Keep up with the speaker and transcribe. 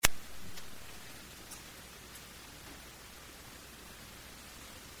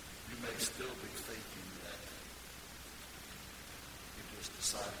still be thinking that you just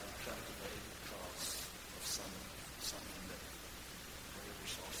decided to come today because of something that heard or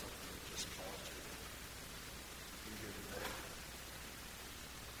saw something that just caused you to be here today.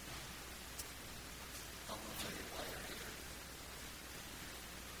 I want to tell you why you're here.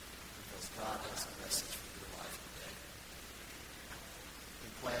 Because God has a message for your life today. He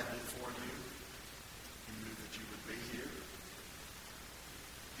planned it for you. He knew that you would be here.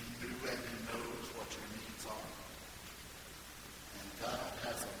 He knew and he knows what your needs are. And God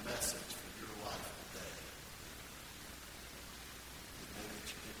has a message for your life today.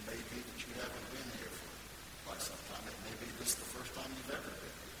 It may be that you haven't been here for quite some time. It may be this the first time you've ever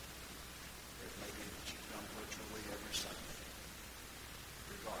been here. Or it may be that you come virtually every Sunday.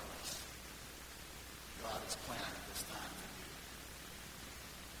 Regardless, God has planned this time for you.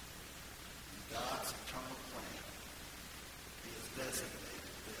 In God's eternal plan, He has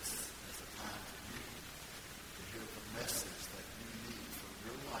designated this as a time for you to hear the message that you need for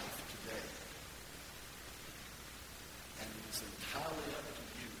your life today. And it is entirely up to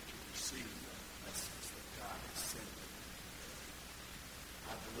you to receive the message that God has sent you today.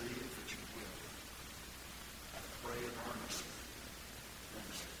 I believe that you will. I pray and earnestly.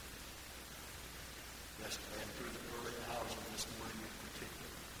 Yesterday and through the early hours of this morning in particular,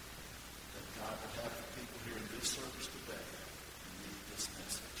 that God would have the people here in this service today who need this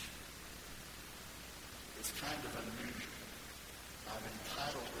message. It's kind of unusual. I've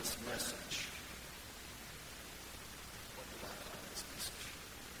entitled this message, what did I call this message?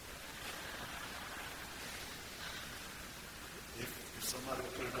 If somebody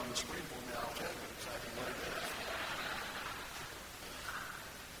would put it on the screen for me, I'll tell you exactly what it is.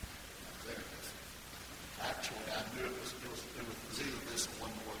 There it is. Actually, I knew it was either this or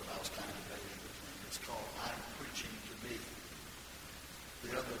one more that I was kind of debating between. It's called I'm Preaching to Me.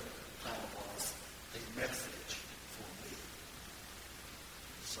 The other title was A Message for Me.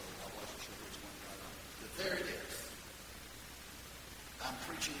 So I wasn't sure which one got on. But there it is. I'm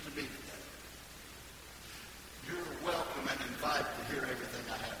preaching to me today. You're welcome and invited to hear everything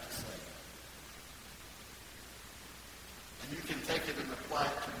I have to say. And you can take it and apply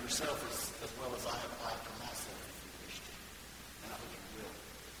it to yourself as well as I apply it to myself if you wish to. And I hope you will.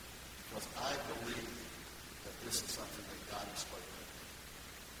 Because I believe that this is something that God has spoken.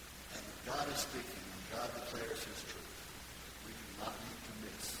 And if God is speaking and God declares His truth, we do not need to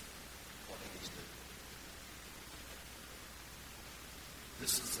miss what He is doing.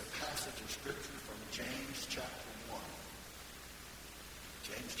 This is a passage of Scripture from James chapter 1.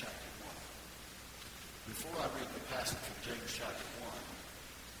 James chapter 1. Before I read the passage of James chapter 1,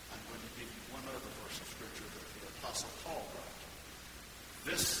 I'm going to give you one other verse of Scripture that the Apostle Paul wrote.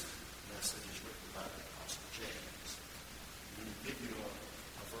 This message is written by the Apostle James. I'm going to give you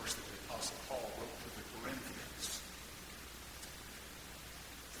a verse that the Apostle Paul wrote to the Corinthians.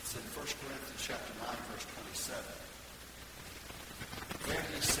 It's in 1 Corinthians chapter 9, verse 27. There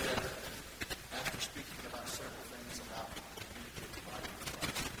he said, after speaking about several things about communicating the body of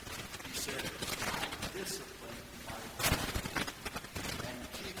Christ, he said, discipline my body and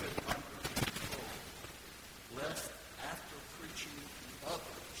keep it under control, lest after preaching to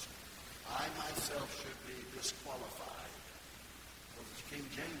others, I myself should be disqualified. Or as King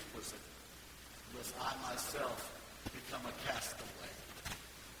James puts it, lest I myself become a castaway.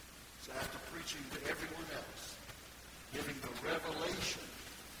 So after preaching to everyone else, giving the revelation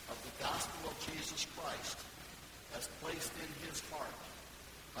of the gospel of Jesus Christ as placed in his heart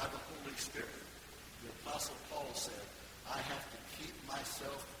by the Holy Spirit, the Apostle Paul said, I have to keep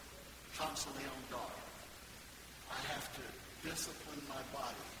myself constantly on guard. I have to discipline my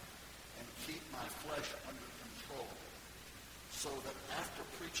body and keep my flesh under control so that after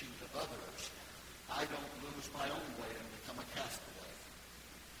preaching to others, I don't lose my own way and become a castaway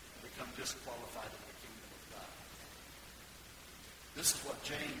and become disqualified in the kingdom of God. This is what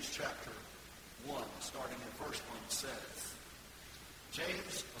James chapter 1, starting in verse 1, says.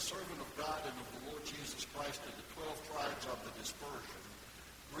 James, a servant of God and of the Lord Jesus Christ, and the 12 tribes of the dispersion,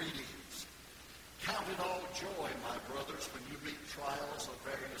 greetings. Count it all joy, my brothers, when you meet trials of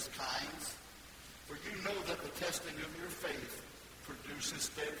various kinds, for you know that the testing of your faith produces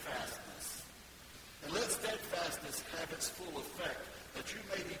steadfastness. And let steadfastness have its full effect, that you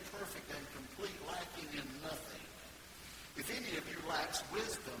may be perfect and complete, lacking in nothing. If any of you lacks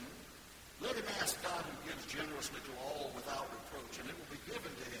wisdom, let him ask God who gives generously to all without reproach, and it will be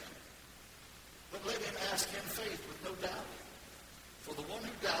given to him. But let him ask in faith with no doubting. For the one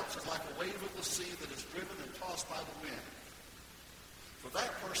who doubts is like a wave of the sea that is driven and tossed by the wind. For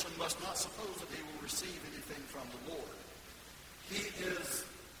that person must not suppose that he will receive anything from the Lord. He is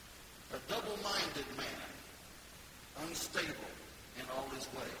A double-minded man, unstable in all his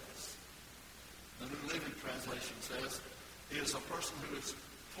ways. The New Living Translation says, he is a person who is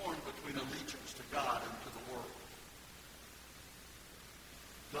torn between allegiance to God and to the world.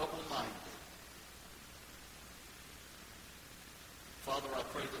 Double-minded. Father, I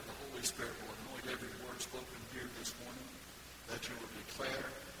pray that the Holy Spirit will anoint every word spoken here this morning, that you will declare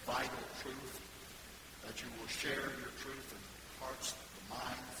vital truth, that you will share your truth in hearts, the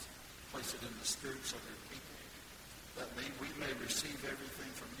minds, place it in the spirits of your people, that we may receive everything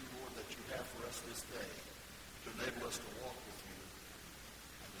from you, Lord, that you have for us this day, to enable us to walk with you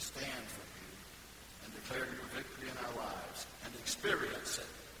and to stand for you and declare your victory in our lives and experience it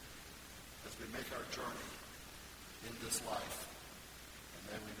as we make our journey in this life, and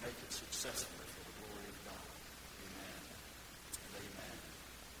that we make it successfully for the glory of God. Amen and amen.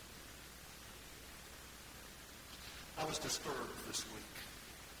 I was disturbed this week.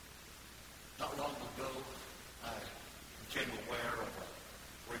 Not long ago, I became aware of a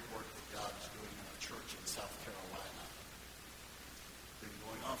great work that God is doing in a church in South Carolina. It's been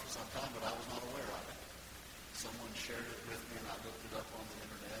going on for some time, but I was not aware of it. Someone shared it with me, and I looked it up on the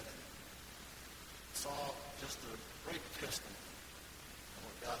internet and saw just a great testimony of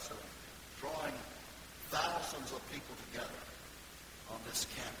what God's doing, drawing thousands of people together on this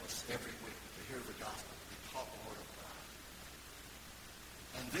campus every week to hear the gospel, to be taught the Word of God.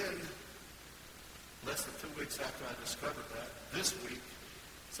 And then, less than 2 weeks after I discovered that, this week,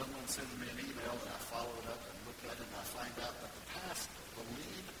 someone sent me an email, and I followed up and looked at it, and I find out that the pastor, the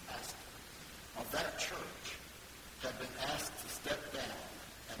lead pastor of that church, had been asked to step down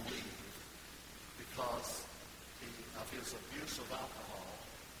and leave because of his abuse of alcohol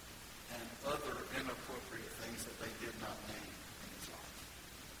and other inappropriate things that they did not name in his life.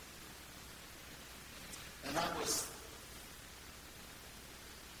 And I was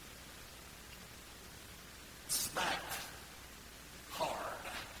smacked hard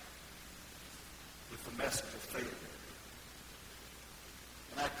with the message of failure.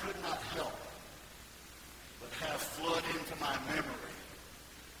 And I could not help but have flood into my memory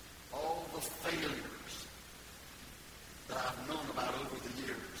all the failures that I've known about over the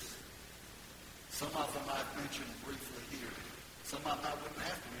years. Some of them I've mentioned briefly here. Some of them I wouldn't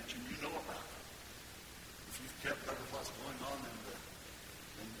have to mention. You know about them. If you've kept up with what's going on with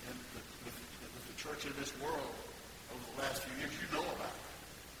the church in this world over the last few years, you know about it.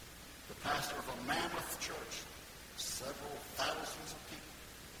 The pastor of a mammoth church, several thousands of people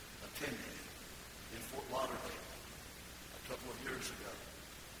attending in Fort Lauderdale a couple of years ago,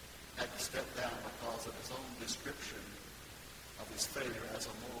 had to step down because of his own description of his failure as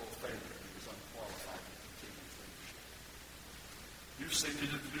a moral failure. He was unqualified to continue his leadership. You've seen it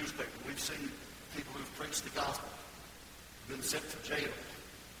in the newspaper. We've seen people who've preached the gospel, been sent to jail.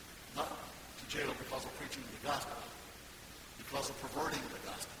 Not to jail because of preaching the gospel, because of perverting the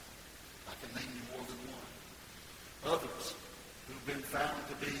gospel. I can name you more than one. Others who've been found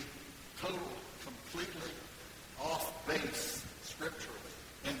to be completely off base scripturally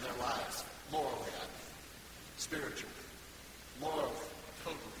in their lives, morally, I mean, spiritually, morally,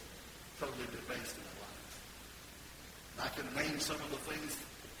 totally debased in their lives. And I can name some of the things that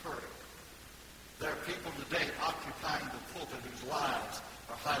occurred. There are people today occupying the pulpit whose lives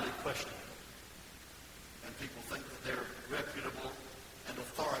are highly questionable. And people think that they're reputable and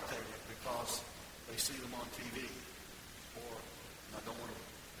authoritative because they see them on TV. Or, and I don't want to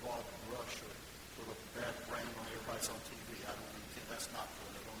broad brush or put a bad brand on everybody's on TV. I don't intend, that's not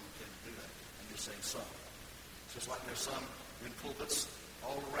good. I don't intend to do that. I'm just saying some. It's just like there's some in pulpits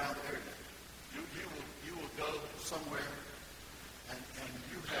all around the area. You will go somewhere and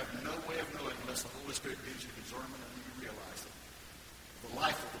you have no way of knowing unless the Holy Spirit gives you discernment and you realize it. The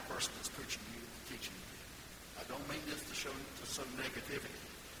life of the person that's preaching to you, teaching you. I don't mean this to show negativity.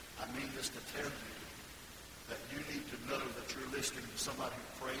 I mean this to tell you that you need to know that you're listening to somebody who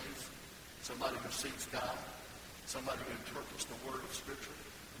prays, somebody who seeks God, somebody who interprets the word of Scripture,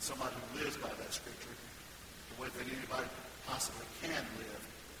 and somebody who lives by that Scripture the way that anybody possibly can live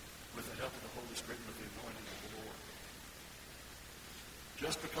with the help of the Holy Spirit and with the anointing of the Lord.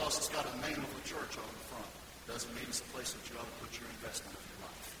 Just because it's got a name of a church on the front doesn't mean it's a place that you ought to put your investment of your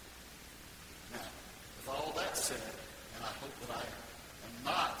life. Now, with all that said, and I hope that I am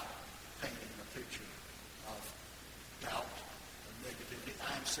not painting a picture of doubt and negativity,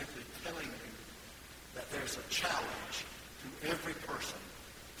 I am simply telling you that there's a challenge to every person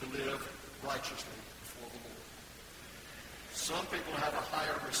to live righteously before the Lord. Some people have a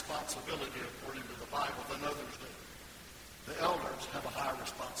higher responsibility according to the Bible than others do. The elders have a higher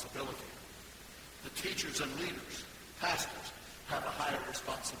responsibility. The teachers and leaders, pastors, have a higher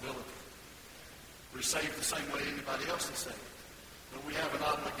responsibility. We're saved the same way anybody else is saved. But we have an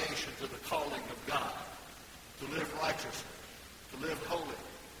obligation to the calling of God to live righteously, to live holy,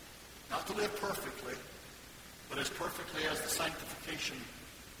 not to live perfectly, but as perfectly as the sanctification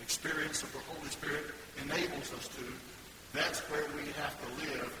experience of the Holy Spirit enables us to. That's where we have to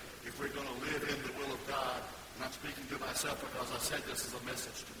live if we're going to live in the will of God. And I'm speaking to myself because I said this is a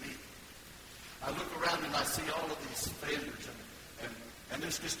message to me. I look around and I see all of these failures, and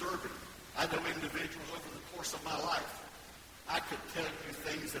it's disturbing. I know individuals over the course of my life. I could tell you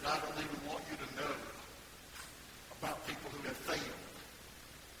things that I don't even want you to know about people who have failed,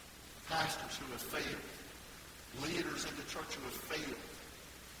 pastors who have failed, leaders in the church who have failed.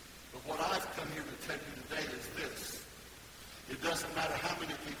 But what I've come here to tell you today is this. It doesn't matter how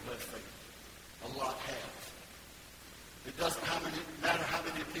many people have failed. A lot have. It doesn't matter how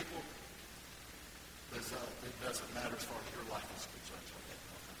many people. It doesn't matter as far as your life is concerned.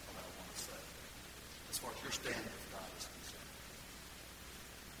 That's what I want to say. As far as your stand with God is concerned.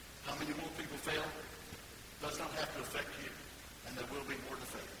 How many more people fail does not have to affect you, and there will be more to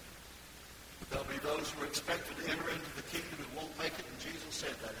fail. There'll be those who are expected to enter into the kingdom who won't make it, and Jesus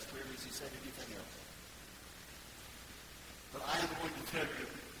said that as clearly as he said anything else. But I am going to tell you,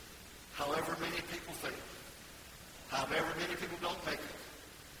 however many people fail, however many people don't make it,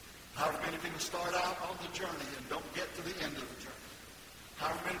 however many people start out on the journey and don't get to the end of the journey,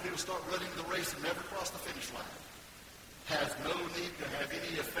 however many people start running the race and never cross the finish line, has no need to have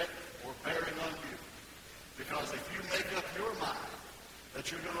any effect or bearing on you. Because if you make up your mind that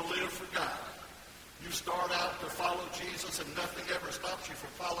you're going to live for God, you start out to follow Jesus and nothing ever stops you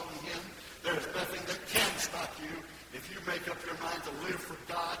from following him. There's nothing that can stop you if you make up your mind to live for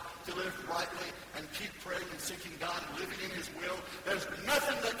God, to live rightly, and keep praying and seeking God and living in his will. There's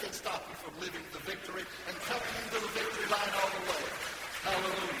nothing that can stop you from living the victory and coming into the victory line all the way.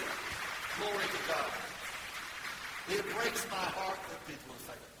 Hallelujah. Glory to God. It breaks my heart that people have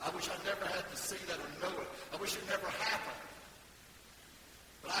failed. I wish I never had to see that or know it. I wish it never happened.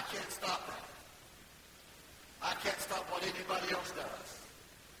 But I can't stop that. I can't stop what anybody else does.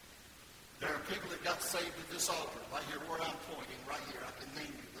 There are people that got saved at this altar, right here where I'm pointing, right here. I can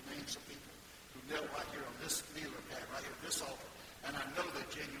name you the names of people who knelt right here on this kneeler pad, right here, this altar. And I know they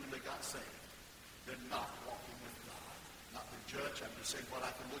genuinely got saved. They're not walking with God. Not the judge. I'm just saying what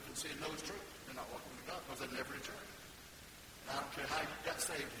I can look and see and know is true. They're not walking with God because they're never in church. I don't care how you got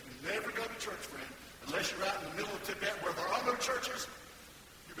saved. You never go to church, friend, unless you're out in the middle of Tibet where there are no churches.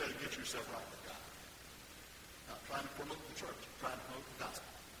 You better get yourself right with God. Not trying to promote the church. I'm trying to promote the gospel.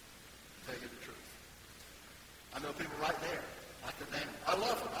 Tell you the truth. I know people right there. I can name them. I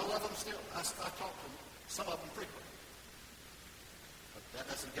love them. I love them still. I talk to them, some of them frequently. But that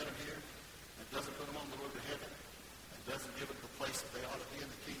doesn't get them here. It doesn't put them on the road to heaven. It doesn't give them the place that they ought to be in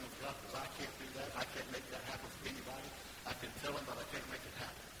the kingdom of God, because I can't do that. I can't make that happen for anybody. I can tell them, but I can't make it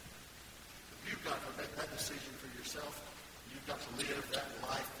happen. But you've got to make that decision for yourself. You've got to live that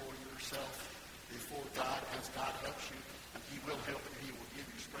life for yourself before God, as God helps you. And he will help you. He will give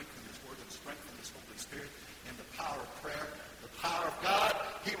you strength in his word and strength in his Holy Spirit and the power of prayer, the power of God.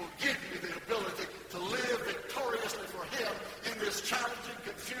 He will give you the ability to live victoriously for him in this challenging,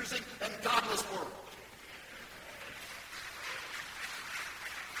 confusing, and godless world.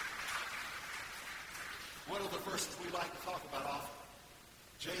 One of the verses we like to talk about often,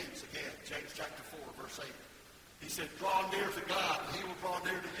 James again, James chapter 4, verse 8. He said, draw near to God, and he will draw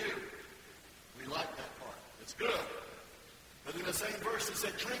near to you. We like that part. It's good. But in the same verse, it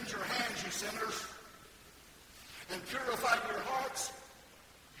said, cleanse your hands, you sinners, and purify your hearts,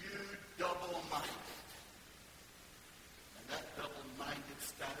 you double-minded. And that double-minded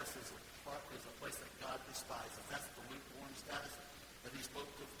status is a place that God despises. That's the lukewarm status that he spoke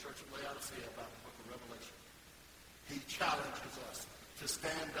to the church of Laodicea about in the book of Revelation. He challenges us to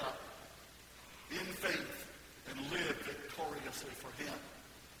stand up in faith and live victoriously for him.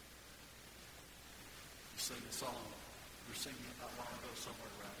 You sing a song. We were singing it not long ago somewhere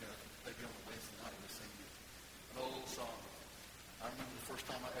around here. Maybe on the Wednesday night we were singing it. An old song. I remember the first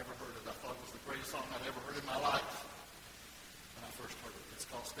time I ever heard it. I thought it was the greatest song I'd ever heard in my life when I first heard it. It's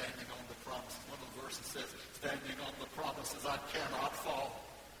called Standing on the Promises. One of the verses says, standing on the promises I cannot fall.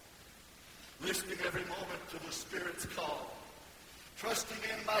 Listening every moment to the Spirit's call. Trusting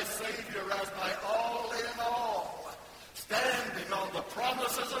in my Savior as my all in all. Standing on the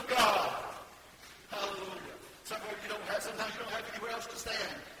promises of God. Hallelujah. Sometimes you don't have anywhere else to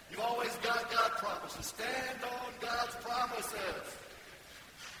stand. You've always got God's promises. Stand on God's promises.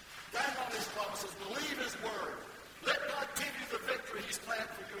 Stand on his promises. Believe his word. Let God give you the victory he's planned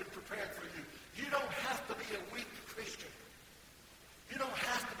for you and prepared for you. You don't have to be a weak Christian. You don't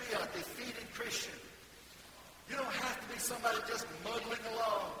have to be a defeated Christian. You don't have to be somebody just muddling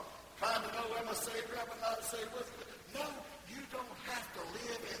along, trying to know, am I saved or am I not saved? No, you don't have to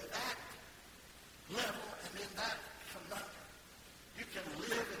live in that level and in that conundrum. You can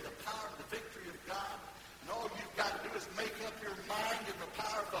live in the power and the victory of God, and all you've got to do is make up your mind in the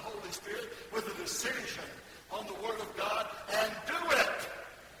power of the Holy Spirit with a decision on the Word of God, and do it.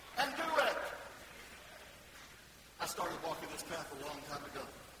 And do it. I started walking this path a long time ago.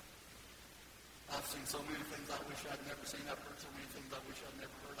 I've seen so many things I wish I'd never seen. I've heard so many things I wish I'd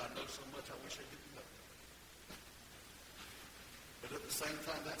never heard. I know so much I wish I didn't know. But at the same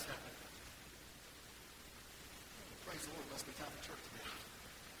time, that's happening. Praise the Lord, must be time for church to be out.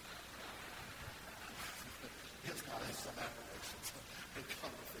 It's not as some affirmations and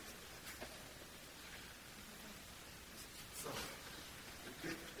conversations. So,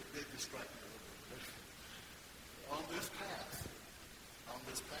 it did distract me a little bit. On this path,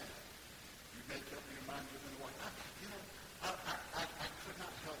 you make up your mind you're going to walk. I could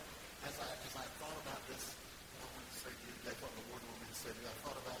not help, as I thought about this, I want to say to you today what the Lord wanted me to say to you. I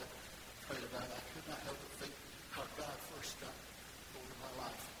thought about it, prayed about it. I could not help but think how God first got hold of my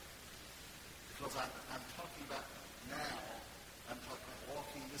life. Because I'm talking about now, I'm talking about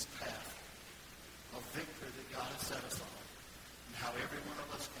walking this path of victory that God has set us on, and how every one of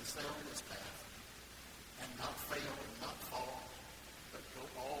us can stay on this path and not fail and not fall, but go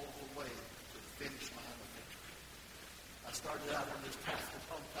all the way to the finish line of victory. I started out on this path a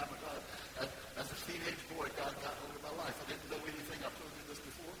long time ago. As a teenage boy, God got hold of my life. I didn't know anything. I've told you this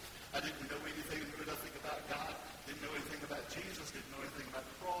before. I didn't know anything, knew nothing about God, didn't know anything about Jesus, didn't know anything about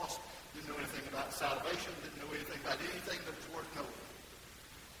the cross, didn't know anything about salvation, didn't know anything about anything that was worth knowing.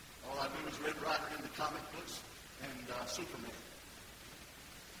 All I knew was Red Ryder in the comic books and Superman.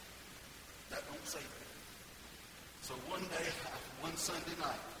 That don't save me. So one day, one Sunday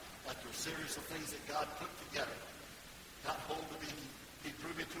night, after a series of things that God put together, got hold of me. He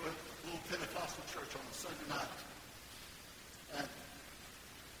drew me to a little Pentecostal church on a Sunday night.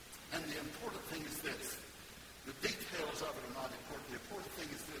 And the important thing is this. The details of it are not important. The important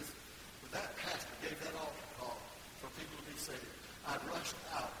thing is this. When that pastor gave that altar call for people to be saved, I rushed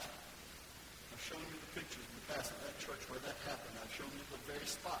out. I've shown you the pictures in the past of that church where that happened. I've shown you the very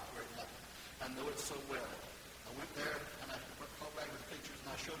spot where it happened. I know it so well. I went there, and I called back with the pictures, and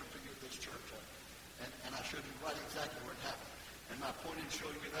I showed them to you at this church. And I showed you right exactly where it happened. And my point in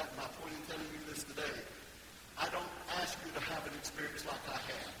showing you that, and my point in telling you this today, I don't ask you to have an experience like I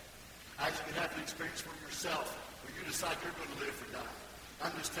had. I ask you to have an experience for yourself, where you decide you're going to live for God.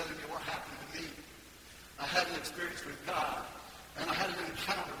 I'm just telling you what happened to me. I had an experience with God, and I had an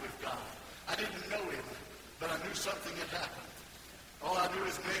encounter with God. I didn't know Him, but I knew something had happened. All I knew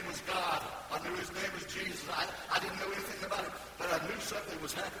His name was God. I knew His name was Jesus. I didn't know anything about it, but I knew something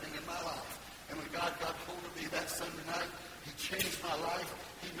was happening in my life. And when God got hold of me that Sunday night, He changed my life.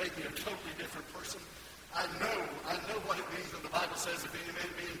 He made me a totally different person. I know what it means when the Bible says, if any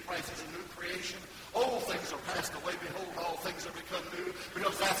man be in Christ is a new creation, old things are passed away, behold, all things are become new,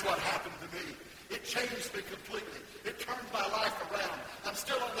 because that's what happened to me. It changed me completely. It turned my life around. I'm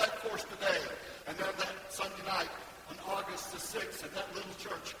still on that course today. And then that Sunday night, on August the 6th, at that little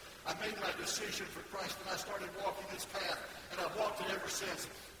church, I made my decision for Christ, and I started walking this path, and I've walked it ever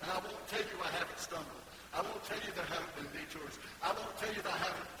since. And I won't tell you I haven't stumbled. I won't tell you there haven't been detours. I won't tell you that I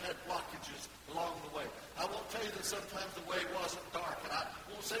haven't had blockages along the way. I won't tell you that sometimes the way wasn't dark, and I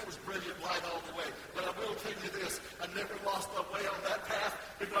won't say it was brilliant light all the way. But I will tell you this, I never lost my way on that path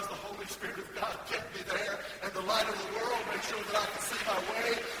because the Holy Spirit of God kept me there, and the light of the world made sure that I could see my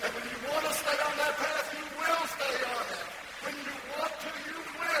way. And when you want to stay on that path, you will stay on it. When you want to, you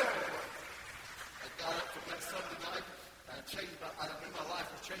will. I got up from that Sunday night. I knew my life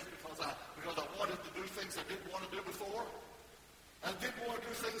was changed because I wanted to do things I didn't want to do before. I didn't want to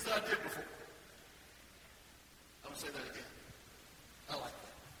do things that I did before. I would say that again. I like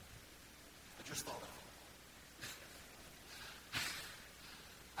that. I just thought of it.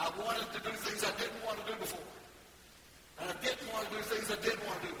 I wanted to do things I didn't want to do before. And I didn't want to do things I did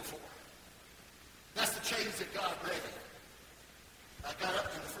want to do before. That's the change that God made. I got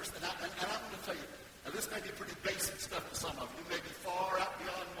up in the first, and I'm going to tell you, now, this may be pretty basic stuff to some of you. You may be far out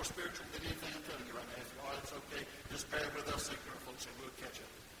beyond more spiritual than anything I'm telling you right now. If you are, it's okay. Just bear with us, ignorant folks, and we'll catch up.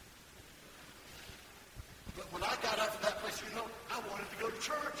 But when I got up from that place, I wanted to go to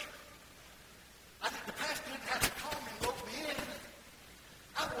church. The pastor didn't have to call me and rope me in.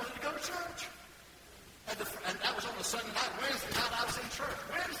 I wanted to go to church. And that was on a Sunday night. Wednesday night, I was in church.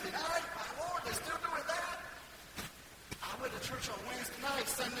 Wednesday night, my Lord, they're still doing that. I went to church on Wednesday night.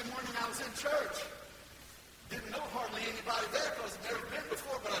 Sunday morning, I was in church. Didn't know hardly anybody there because I'd never been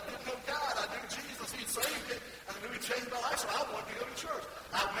before, but I did know God. I knew Jesus. He'd saved me. I knew He changed my life, so I wanted to go to church.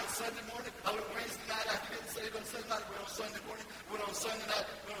 I went Sunday morning. I went Wednesday night after getting saved on Sunday night. Went on Sunday morning. Went on Sunday night.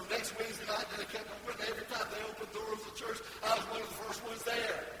 Went on next Wednesday night. Then I kept on going. Every time they opened doors of the church, I was one of the first ones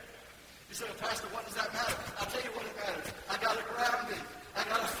there. You say, well, Pastor, what does that matter? I'll tell you what it matters. I got a grounding. I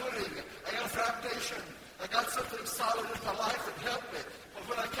got a footing. I got a foundation. I got something solid in my life that helped me. But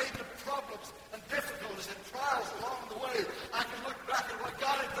when I came to problems and difficulties and trials along the way, I can look back at what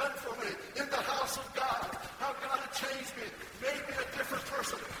God had done for me in the house of God, how God had changed me, made me a different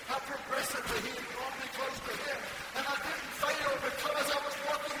person, how progressively He had drawn me close to Him. And I didn't fail because I was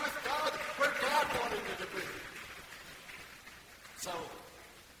walking with God where God wanted me to be. So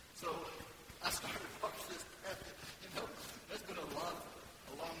I started walking this path. You know, there's been a lot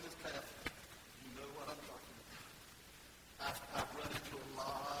along this path. You know what I'm talking about. I've run into a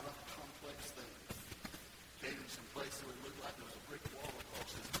lot of complex things. Came to some places where it looked like there was a brick wall across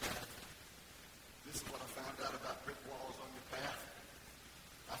this path. This is what I found out about brick walls on your path.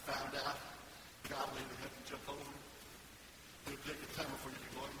 I found out God will even help you jump over it. He'll dig a tunnel for you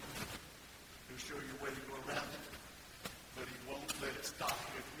to go under. He'll show you a way to go around it. But He won't let it stop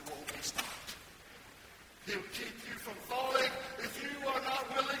you if you won't be stopped. He'll keep you from falling if you are not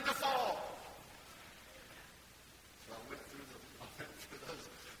willing to fall. So I went through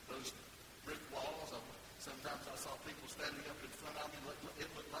those brick walls. Sometimes I saw people standing up in front of me. It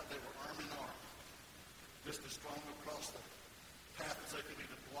looked like they were arm in arm, just as strong across the path as they could be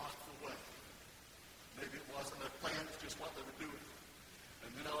to block the way. Maybe it wasn't their plan, it's just what they were doing.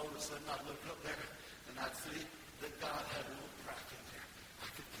 And then all of a sudden I'd look up there and I'd see that God had a little crack in there. I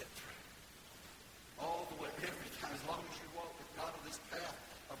could get through. All the way, every time, as long as you walk with God on this path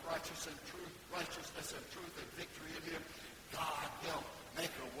of righteousness and truth and victory in Him, God will make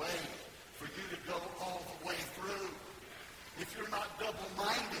a way for you to go all the way through. If you're not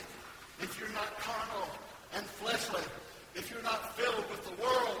double-minded, if you're not carnal and fleshly, if you're not filled with the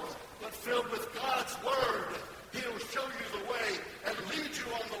world, but filled with God's Word, He'll show you the way and lead you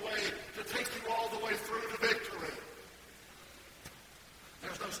on the way to take you all the way through to victory.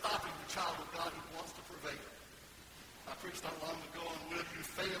 There's no stopping the child of God who wants to prevail. I preached not long ago on will you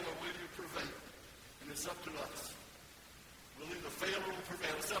fail or will you prevail? And it's up to us. We'll either fail or we'll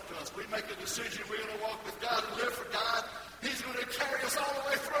prevail. It's up to us. We make a decision. We're going to walk with God and live for God. He's going to carry us all the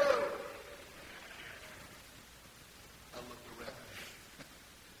way through. I looked around.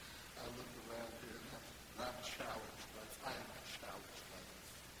 Here and I'm challenged by this. I am challenged by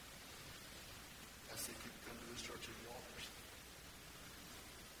this. I see people come to this church in walkers.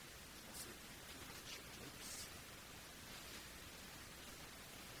 I see people come to this church like this.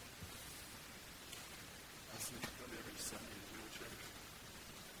 I see people come every Sunday in wheelchairs.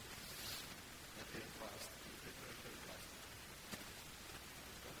 They pay a price. They pay a price.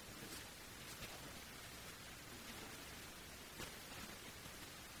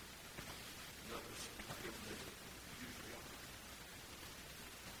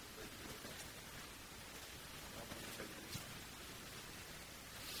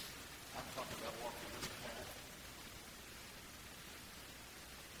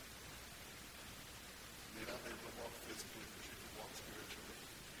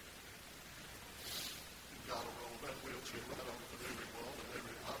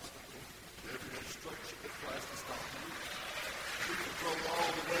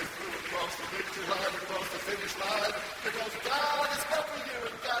 Because God is helping you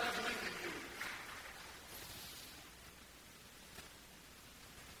and God is leading you.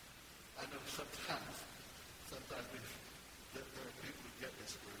 I know sometimes there are people who get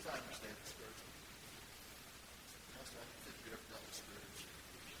discouraged. I understand discouragement. Pastor, I don't think you ever got discouraged.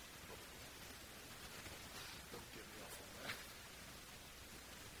 Don't get me off on that.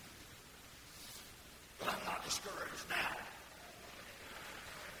 But I'm not discouraged now.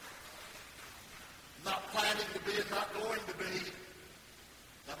 Not planning to be and not going to be.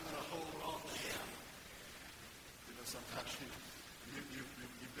 I'm going to hold on to Him. You know, sometimes you've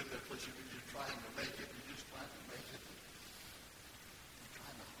been there, place you're trying to make it. You're just trying to make it. You're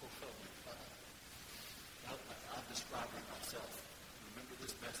trying to hold on to God. I'm describing myself. Remember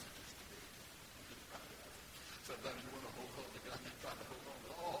this message is to be. I'm describing myself. Sometimes you want to hold on to God. You're trying to hold on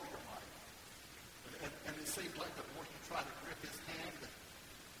with all your might. And it seems like the more you try to grip His hand,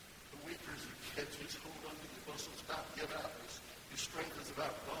 the weaker you get. You just hold on to your muscles, not give out. Your strength is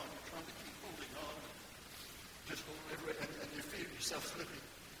about gone. You're trying to keep holding on. Just hold everywhere, and you feel yourself slipping.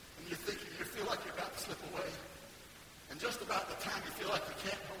 And you feel like you're about to slip away. And just about the time you feel like you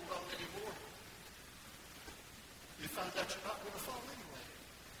can't hold on anymore, you find out you're not going to fall anyway.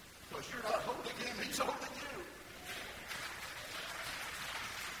 Because you're not holding Him, He's holding you.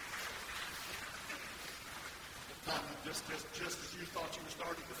 just as you thought you were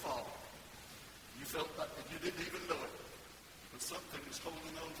starting to fall. You felt like you didn't even know it. But something was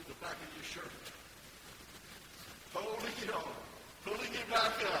holding on to the back of your shirt. Holding you on. Pulling you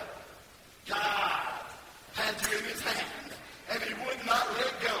back up. God had you in his hand. And he would not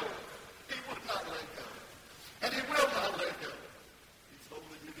let go. He would not let go. And he will not let go. He's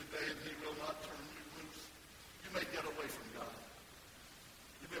holding you today and he will not turn you loose. You may get away from God.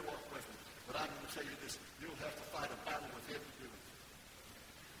 You may walk away from him. But I'm going to tell you this. You'll have to fight a battle with him to do it.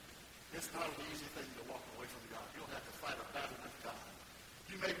 It's not an easy thing to walk away from God. You'll have to fight a battle with God.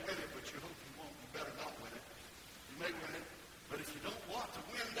 You may win it, but you hope you won't. You better not win it. You may win it, but if you don't want to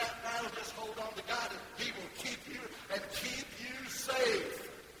win that battle, just hold on to God, and he will keep you and keep you safe.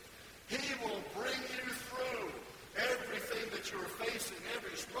 He will bring you through everything that you're facing,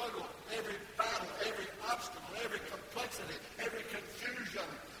 every struggle, every battle, every obstacle, every complexity, every confusion.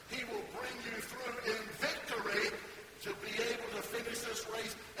 He will bring you through in victory to be able to finish this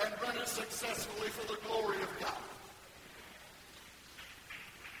race and run it successfully for the glory of God.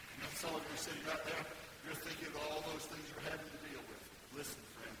 And some of you sitting right there, you're thinking of all those things you're having to deal with. Listen,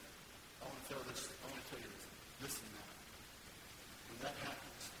 friend, I want to tell you this. Listen now. When that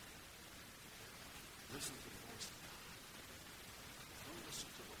happens, listen to the voice of God. Don't listen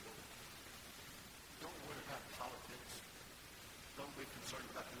to the world. Don't worry about politics. Don't be concerned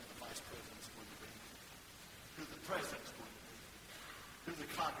about who the vice president's going to be, who the president's going to be, who the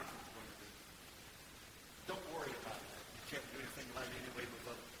congressman's going to be. Don't worry about that. You can't do anything right anyway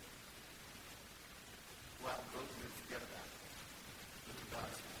but vote. Go out and vote and then forget about it. Look at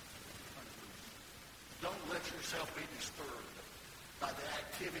God's hand. Don't let yourself be disturbed by the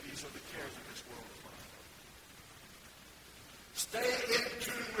activities or the cares of this world. Stay in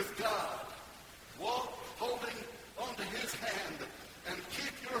tune with God. Walk holding onto his hand and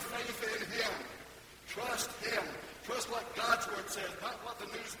keep your faith in him. Trust him. Trust what God's word says, not what the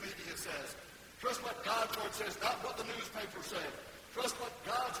news media says. Trust what God's word says, not what the newspaper says. Trust what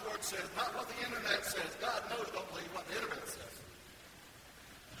God's word says, not what the internet says. God knows, don't believe what the internet says.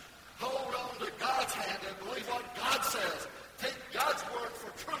 Hold on to God's hand and believe what God says. Take God's word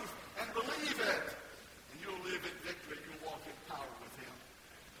for truth and believe it. And you'll live in victory. You'll walk in power with him.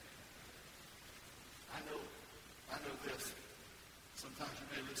 I know this. Sometimes you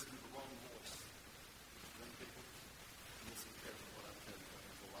may listen to the wrong voice. Young people, listen carefully to what I'm telling you.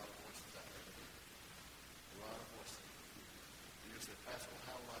 There's a lot of voices out there. A lot of voices. You say, Pastor,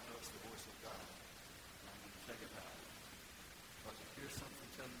 how will I know it's the voice of God? And I'm going to check it out. But if here's something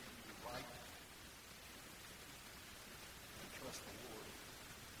telling you to do right, and trust the Lord,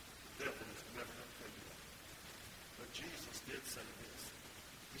 the devil is never going to tell you that. But Jesus did say this.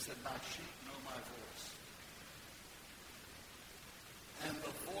 He said, my sheep know my voice. And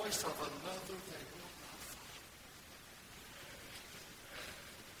the voice of another they will not follow.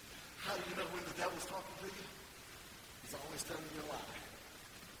 How do you know when the devil's talking to you? He's always telling you a lie.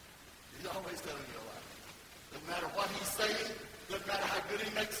 He's always telling you a lie. No matter what he's saying, no matter how good he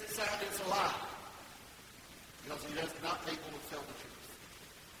makes it sound, it's a lie. Because he is not able to tell the truth.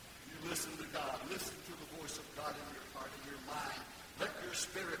 You listen to God. Listen to the voice of God in your heart, in your mind. Let your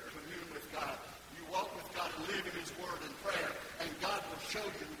spirit commune with God. You walk with God and live in his word and prayer, and God will show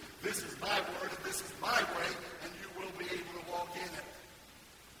you this is my word and this is my way, and you will be able to walk in it.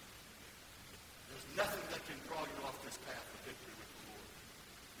 There's nothing that can draw you off this path of victory with the Lord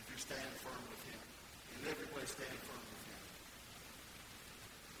if you stand firm with him. In every way, stand firm with him.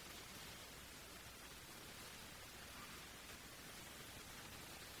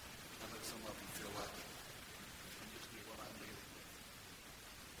 I know some of you feel like I'm just doing what I'm dealing with.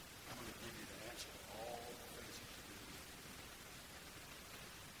 I'm going to give you the answer to all the things that you do.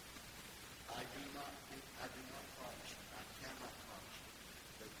 I do not promise you, I cannot promise you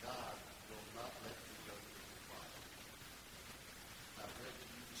that God will not let you go through the trial. I read to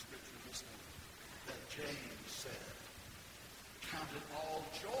you the scripture this morning that James said, count it all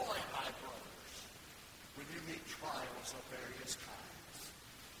joy, my brothers, when you meet trials of various kinds.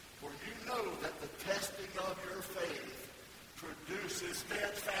 For you know that the testing of your faith produces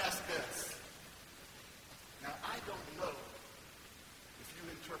steadfastness. Now, I don't know if you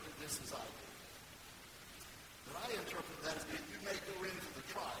interpret this as I do. But I interpret that as being, you may go into the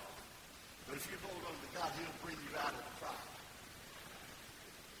trial, but if you hold on to God, he'll bring you out of the trial.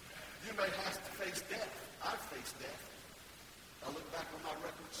 You may have to face death. I've faced death. I look back on my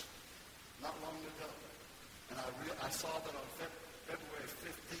records not long ago, and I saw that on February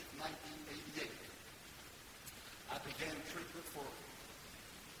 15th, 1988, I began treatment for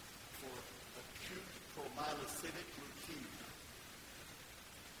acute promyelocytic leukemia.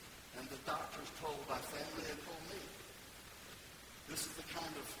 And the doctors told my family and told me This is the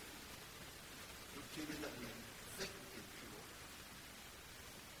kind of leukemia that we think we can cure.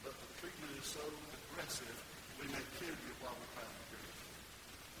 But the treatment is so aggressive, we may kill you while we're trying to cure you.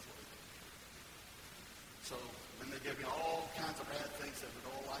 So when they give you all kinds of bad things that would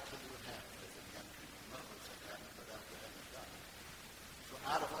all likely would happen if they hadn't treated none of those that happened without the having done it. So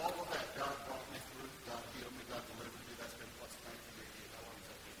out of all of that, God brought me through, God healed me, God delivered me. That's been what's thanked me. How long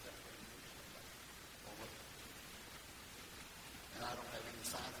has that been? And I don't have any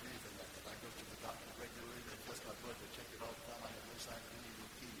signs of anything like that. I go to the doctor regularly, they test my blood, they check it all the time. I have no signs of any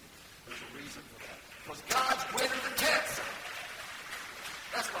leukemia. There's a reason for that. Because God's greater than cancer.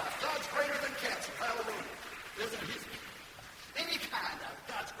 That's right. God's greater than cancer. Hallelujah. Isn't he? Any kind of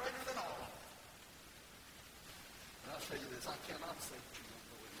God's greater than all. And I'll tell you this, I cannot say that you don't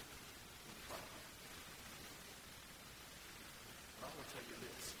know any problem. But I will tell you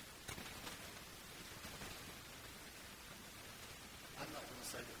this. I'm not going to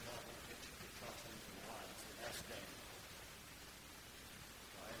say that God won't get you to trust into the lives. Ask Daniel.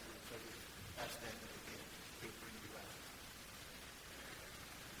 I am going to tell you, ask Daniel again. He'll bring you out.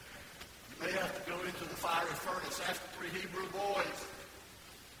 You may have to go into the fiery furnace. Ask the 3 Hebrew boys.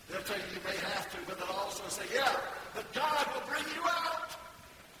 They'll tell you you may have to, but they'll also say, yeah, but God will bring you out.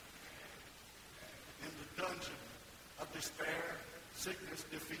 In the dungeon of despair, sickness,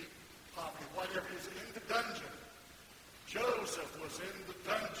 defeat, poverty, whatever is in the dungeon. Joseph was in the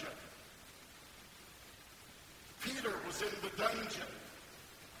dungeon. Peter was in the dungeon.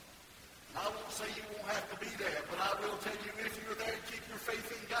 And I won't say you won't have to be there, but I will tell you if you're there, keep your faith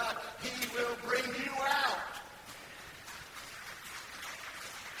in God. He will bring you out.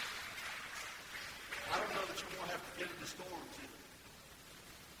 I don't know that you won't have to get into storms either.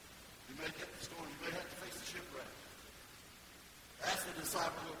 You may get the storm. You may have to face the shipwreck. Ask the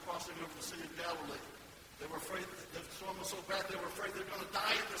disciples who were crossing over the Sea of Galilee. They were afraid the storm was so bad they were afraid they were going to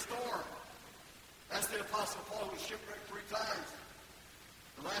die in the storm. That's the Apostle Paul who was shipwrecked 3 times.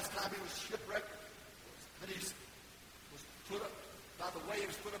 The last time he was shipwrecked, that he was put up by the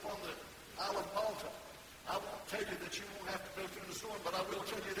waves, put up on the Isle of Malta. I won't tell you that you won't have to go through the storm, but I will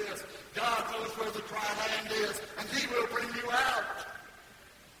tell you this. God knows where the dry land is, and he will bring you out.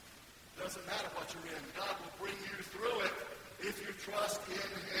 Doesn't matter what you're in. God will bring you through it if you trust in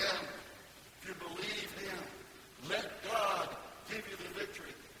him. If you believe him, let God give you the victory,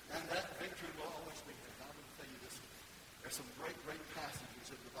 and that victory will always be there. And I'm going to tell you this. There's some great, great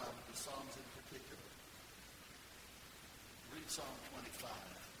passages in the Bible, the Psalms in particular. Read Psalm 25.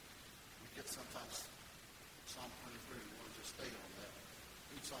 We get sometimes Psalm 23. We want to just stay on that.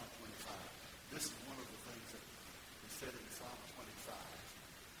 Read Psalm 25. This is one of the things that is said in Psalm 25.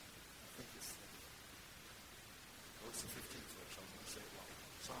 I think it's the 15th verse. I'm going to say it wrong.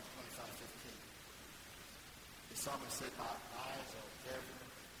 Psalm 25:15. The psalmist said, my eyes are ever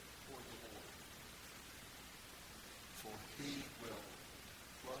toward the Lord, for he will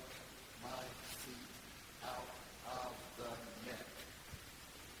pluck my feet out of the net.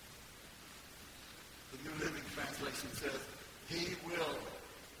 The New Living Translation says, he will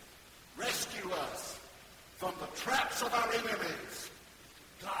rescue us from the traps of our enemies.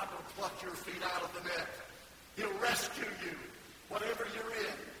 God will pluck your feet out of the net. He'll rescue you. Whatever you're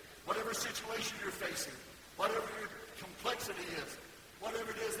in, whatever situation you're facing, whatever your complexity is, whatever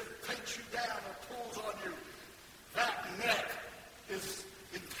it is that takes you down or pulls on you, that net is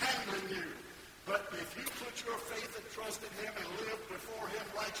entangling you. But if you put your faith and trust in him and live before him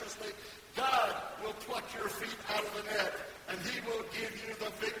righteously, God will pluck your feet out of the net, and he will give you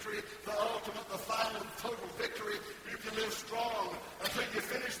the victory, the ultimate, the final, total victory. You can live strong until you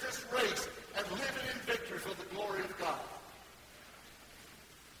finish this race and live it in victory for the glory of God.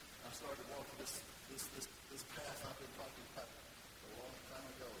 I started walking this path I've been talking about a long time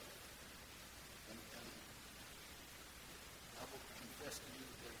ago. And I will confess to you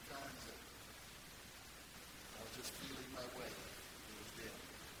that there are times that I was just feeling my way. It was dead.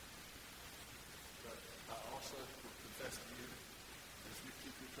 But I also will confess to you, if you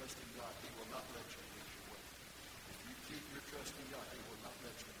keep your trust in God, he will not let you lose your way. If you keep your trust in God, he will not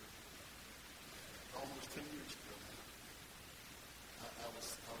let you lose your way. Almost 10 years ago now, I was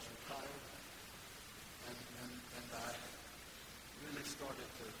retired, and I really started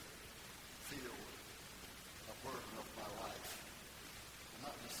to feel a burden of my life. I'm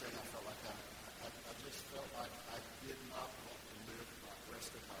not just saying I felt like I just felt like I did not want to live the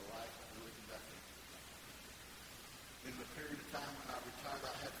rest of my life doing nothing. In the period of time when I retired,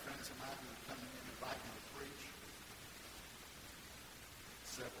 I had friends of mine who would come and invite me to preach.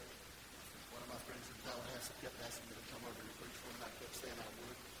 Several. One of my friends in Tallahassee kept asking me to come over and preach for him, and I kept saying I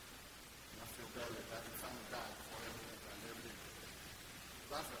would. And I feel badly about it. Finally died before I ever did. I never did.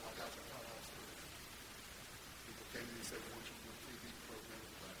 said, "Won't you do a TV program?"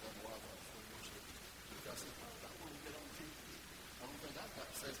 I've done a lot of that for years. I said, "I want to get on TV. I don't think I've got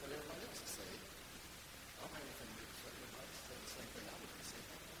to say what everybody else is saying. I don't have anything to say. Everybody's saying the same thing I was going to say.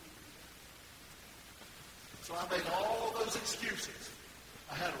 So I made all those excuses.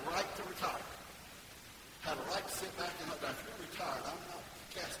 I had a right to retire. Had a right to sit back and look. If you're retired, I'm not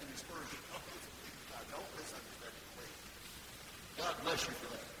casting aspersions. Don't misunderstand me. God bless you for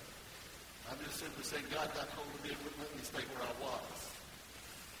that. I'm just simply saying God got hold of me and wouldn't let me stay where I was.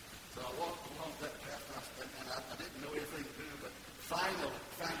 So I walked along that path, and I didn't know anything to do, but finally,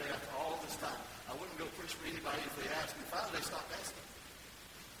 after all this time, I wouldn't go preach for anybody if they asked me. Finally, they stopped asking.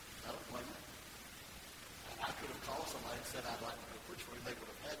 I don't blame them. I could have called somebody and said, "I'd like to go preach for you." They would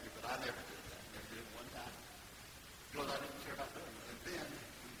have had me, but I never did that. Never did one time. Because I didn't care about doing it. And then,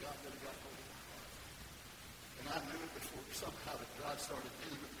 when God really got hold of my heart, and I knew it before somehow that God started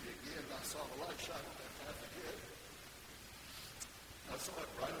dealing with me again, and I saw the light shine on that path again. I saw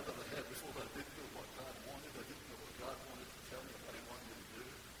it right over the head before, but I didn't know what God wanted. I didn't know what God wanted to tell me, what He wanted me to do.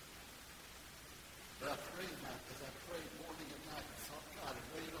 But I prayed, as I prayed morning and night, and sought God and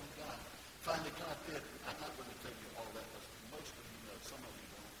waited on God. Finally, God did. I'm not going to tell you all that, but most of you know. Some of you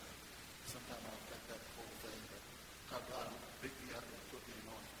don't. Sometimes I'll think that whole thing, but how God picked me up and put me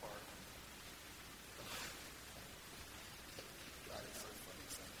on His part. God is so funny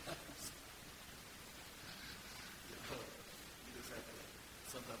sometimes. You just have to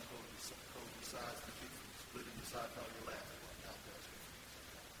sometimes hold your sides to keep from splitting your side while you're laughing. Well, God does it.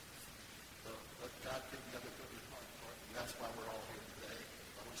 So, but God picked me up and put me on His part, and that's why we're all here today.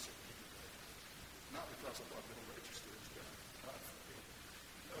 I want to sit here today. Not because of what Bill Register has done. God forbid.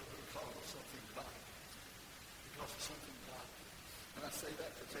 No, because of something God did. Because of something God did. And I say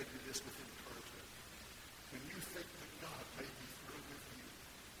that to tell you this with encouragement. When you think that God may be through with you,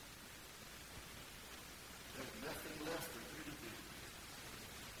 there's nothing left for you to do.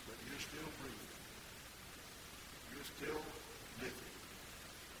 But you're still breathing. You're still living.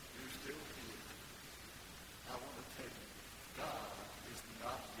 You're still here. I want to tell you, God is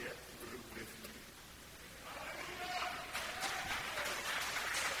not yet through with you.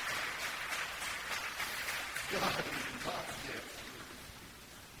 God is not yet through.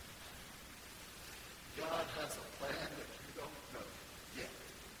 God has a plan that you don't know yet.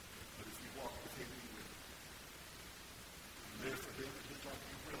 But if you walk with Him, you will. Live for Him, it looks like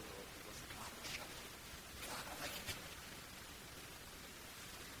you will, though, because God will show you. God will make it.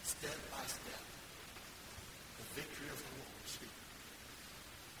 Step by step, the victory of the Lord is here.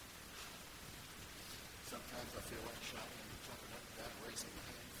 Sometimes I feel like shouting and jumping up and down, raising my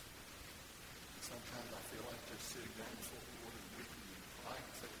hands. Sometimes I feel like just sitting down before the Lord and weeping and crying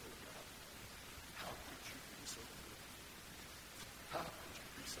and saying, "Oh God, how could you be so good? How could you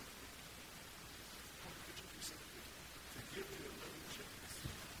be so good? How could you be so good? To give you another chance.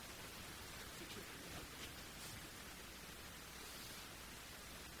 To give you another chance."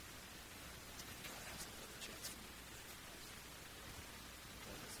 And God has another chance for you.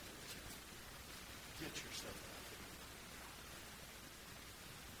 God has another chance for you. Get yourself out there.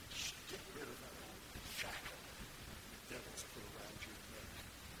 Get rid of that old shackle the devil's put around your neck.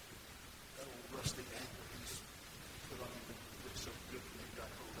 That old rusty ankle he's put on you that looks so good when you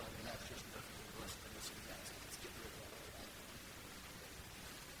got hold on, and that's just nothing but rustiness and nastiness. Get rid of that old ankle.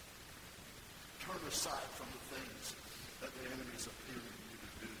 Turn aside from the things that the enemy is appealing you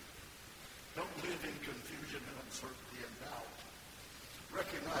to do. Don't live in confusion and uncertainty and doubt.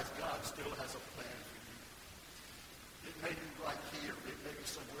 Recognize God still has a plan for you. It may be right here, it may be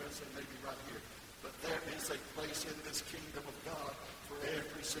somewhere else, it may be right here. But there is a place in this kingdom of God for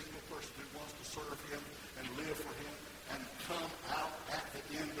every single person who wants to serve Him and live for Him and come out at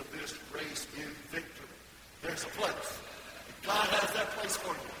the end of this race in victory. There's a place.